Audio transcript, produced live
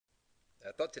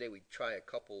I thought today we'd try a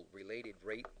couple related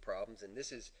rate problems, and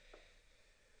this is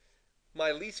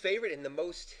my least favorite and the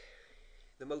most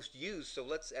used. So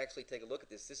let's actually take a look at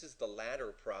this. This is the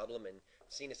ladder problem, and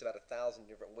seen this about 1,000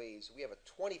 different ways. We have a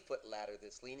 20-foot ladder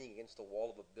that's leaning against the wall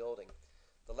of a building.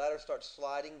 The ladder starts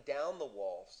sliding down the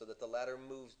wall so that the ladder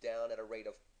moves down at a rate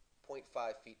of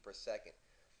 0.5 feet per second.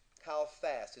 How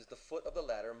fast is the foot of the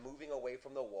ladder moving away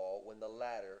from the wall when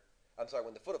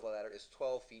when the foot of the ladder is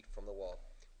 12 feet from the wall?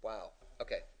 Wow.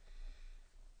 Okay.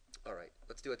 All right.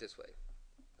 Let's do it this way.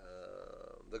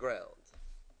 The ground.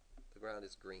 The ground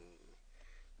is green.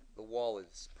 The wall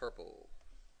is purple,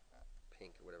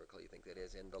 pink, or whatever color you think that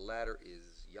is, and the ladder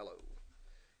is yellow.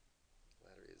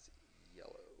 Ladder is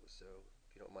yellow. So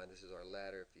if you don't mind, this is our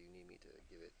ladder. If you need me to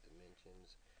give it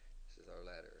dimensions, this is our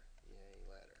ladder. Yay,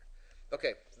 ladder.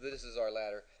 Okay, so this is our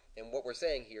ladder, and what we're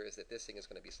saying here is that this thing is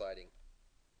going to be sliding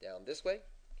down this way,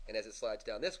 and as it slides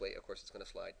down this way, of course, it's going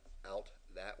to slide out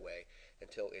that way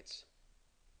until it's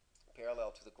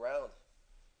parallel to the ground.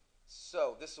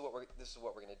 So this is what we're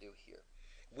going to do here.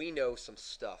 We know some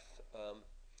stuff.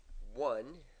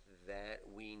 One, that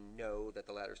we know that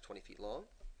the ladder is 20 feet long.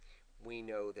 We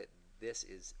know that this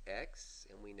is x,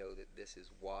 and we know that this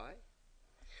is y.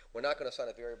 We're not going to assign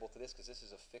a variable to this because this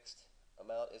is a fixed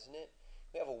amount, isn't it?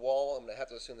 We have a wall. I'm going to have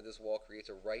to assume that this wall creates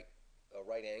a right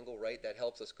angle, right? That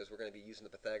helps us because we're going to be using the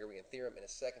Pythagorean theorem in a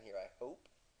second here, I hope.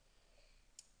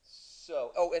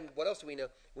 So, oh, and what else do we know?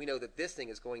 We know that this thing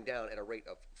is going down at a rate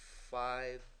of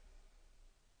 0.5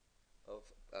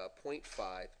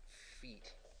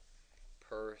 feet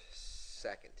per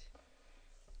second.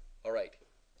 All right,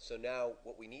 so now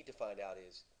what we need to find out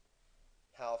is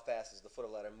how fast is the foot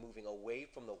of the ladder moving away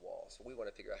from the wall. So we want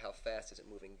to figure out how fast is it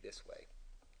moving this way,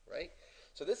 right?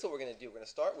 So this is what we're going to do. We're going to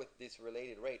start with this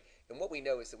related rate, and what we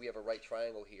know is that we have a right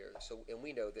triangle here. So, and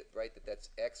we know that, right, that that's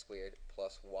x squared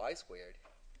plus y squared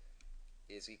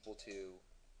is equal to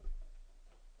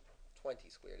 20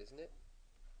 squared, isn't it?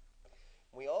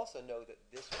 We also know that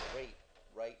this rate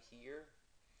right here,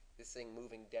 this thing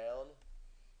moving down,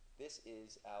 this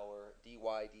is our dy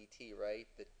dt, right?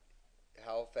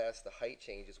 How fast the height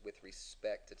changes with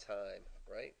respect to time,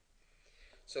 right?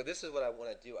 So this is what I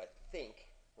want to do. I think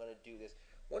I'm going to do this.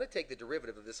 I want to take the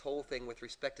derivative of this whole thing with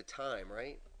respect to time,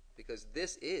 right? Because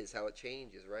this is how it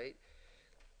changes, right?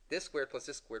 This squared plus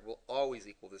this squared will always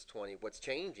equal this 20. What's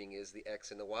changing is the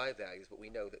x and the y values, but we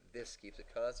know that this keeps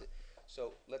it constant.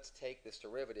 So let's take this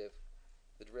derivative,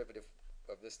 the derivative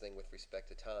of this thing with respect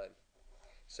to time.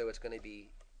 So it's going to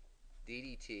be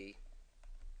d dt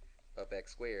of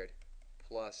x squared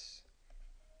plus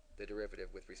the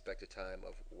derivative with respect to time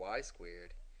of y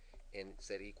squared, and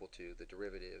set equal to the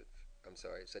derivative,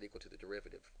 set equal to the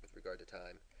derivative with regard to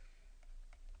time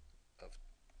of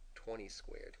 20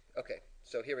 squared. Okay,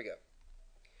 so here we go.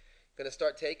 I'm going to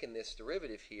start taking this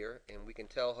derivative here, and we can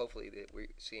tell hopefully that we're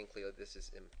seeing clearly this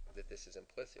is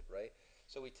implicit, right?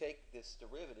 So we take this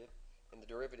derivative, and the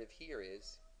derivative here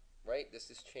is, right,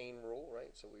 this is chain rule,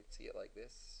 right? So we see it like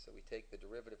this. So we take the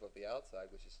derivative of the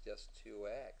outside, which is just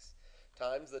 2x,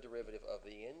 times the derivative of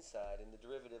the inside, and the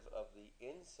derivative of the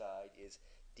inside is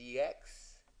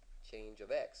dx, change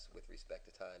of x with respect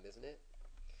to time, isn't it?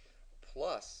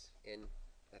 Plus, and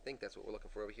I think that's what we're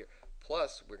looking for over here.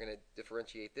 Plus, we're going to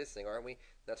differentiate this thing, aren't we?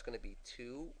 That's going to be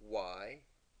 2y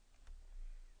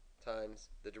times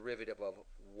the derivative of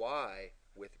y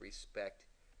with respect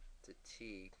to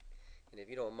t. And if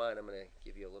you don't mind, I'm going to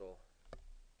give you a little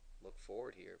look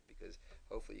forward here, because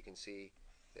hopefully you can see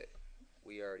that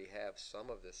we already have some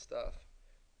of this stuff,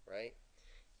 right,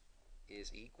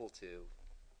 is equal to,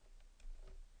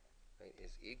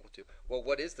 well,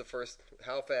 what is the first,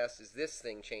 how fast is this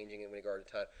thing changing in regard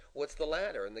to time? Well, it's the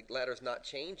ladder, and the ladder's not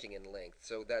changing in length,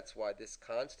 so that's why this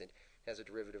constant has a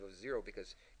derivative of 0,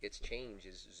 because its change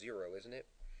is 0, isn't it?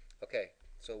 Okay,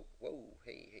 so, whoa,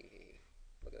 hey,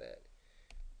 look at that.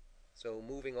 So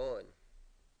moving on,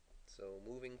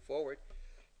 moving forward,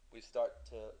 we start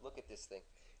to look at this thing.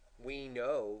 We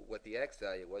know what the x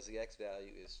value was. The x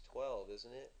value is 12,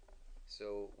 isn't it?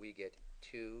 So we get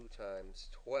 2 times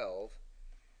 12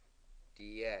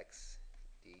 dx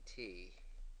dt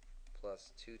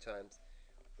plus 2 times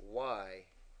y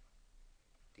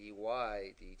dy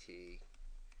dt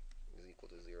is equal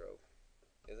to 0,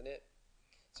 isn't it?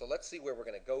 So let's see where we're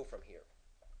going to go from here.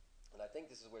 And I think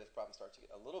this is where this problem starts to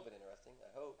get a little bit interesting. I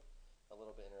hope a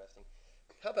little bit interesting.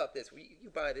 How about this? You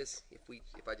buy this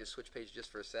if I just switch pages just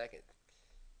for a second.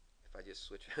 If I just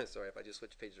switch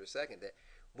pages for a second, that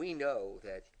we know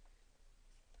that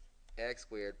x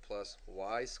squared plus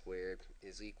y squared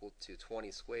is equal to 20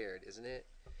 squared, isn't it?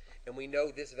 And we know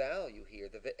this value here,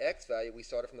 the x value we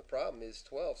started from the problem is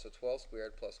 12. So 12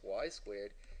 squared plus y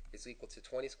squared is equal to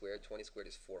 20 squared. 20 squared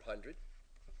is 400.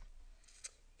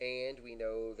 And we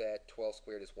know that 12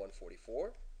 squared is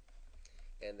 144.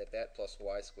 And that plus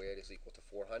y squared is equal to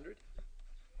 400.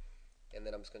 And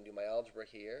then I'm just going to do my algebra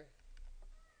here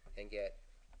and get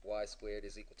y squared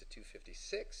is equal to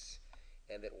 256.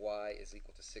 And that y is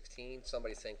equal to 16.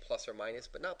 Somebody's saying plus or minus,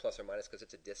 but not plus or minus because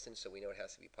it's a distance, so we know it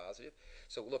has to be positive.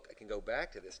 So look, I can go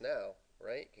back to this now,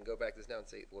 right? I can go back to this now and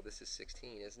say, well, this is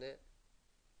 16, isn't it?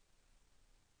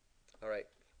 All right.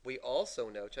 We also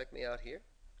know, check me out here.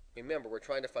 Remember, we're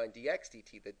trying to find dx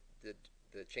dt,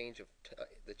 the change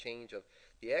of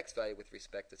the x value with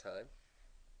respect to time.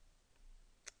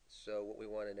 So what we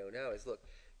want to know now is, look,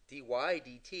 dy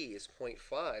dt is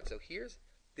 0.5. So here's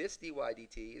this dy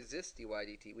dt is this dy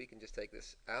dt. We can just take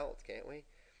this out, can't we?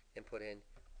 And put in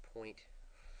 0.5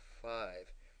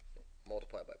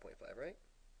 multiplied by 0.5, right?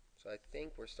 So I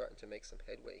think we're starting to make some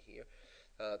headway here.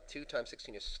 2 times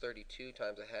 16 is 32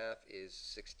 times a half is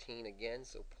 16 again,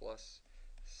 so plus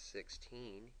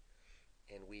 16.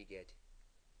 And we get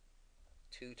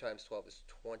 2 times 12 is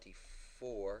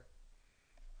 24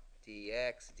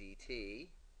 dx dt,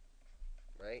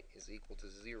 right, is equal to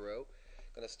 0.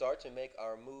 Going to start to make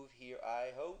our move here,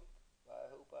 I hope.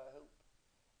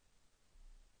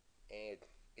 And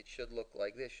it should look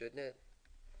like this, shouldn't it?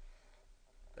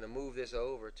 Going to move this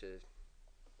over to,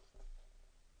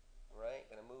 right?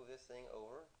 Going to move this thing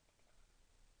over.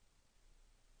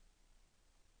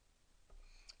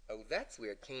 Oh, that's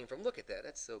where it came from. Look at that.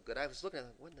 That's so good. I was looking at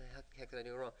it, what the heck did I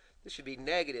do wrong? This should be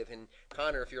negative. And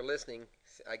Connor, if you're listening,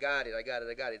 I got it.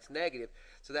 It's negative.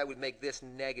 So that would make this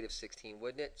negative 16,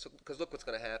 wouldn't it? So, because look what's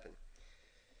going to happen.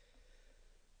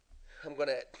 I'm going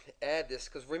to add this,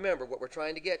 because remember, what we're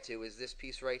trying to get to is this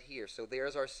piece right here. So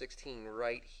there's our 16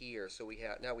 right here. So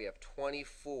now we have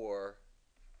 24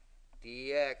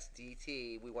 dx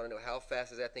dt. We want to know how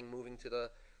fast is that thing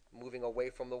moving away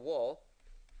from the wall.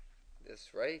 This,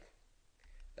 right?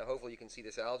 Now hopefully you can see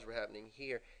this algebra happening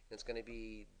here. And it's going to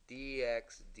be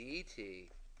dx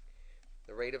dt.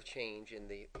 The rate of change in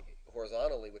the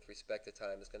horizontally with respect to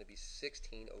time is going to be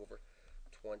 16 over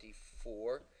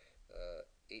 24.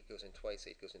 8 goes in twice,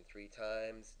 8 goes in 3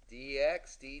 times.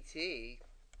 Dx dt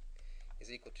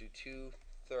is equal to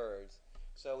 2/3.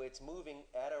 So it's moving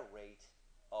at a rate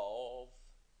of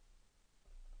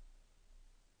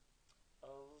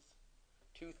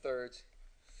 2/3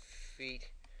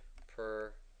 feet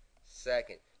per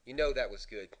second. You know that was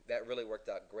good. That really worked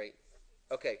out great.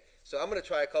 Okay, so I'm going to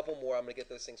try a couple more. I'm going to get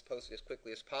those things posted as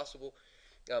quickly as possible.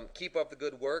 Keep up the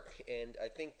good work, and I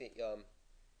think that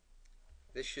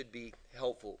this should be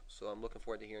helpful. So I'm looking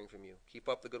forward to hearing from you. Keep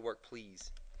up the good work,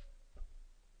 please.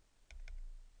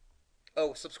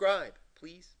 Oh, subscribe.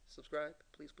 Please, subscribe.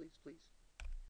 Please, please, please.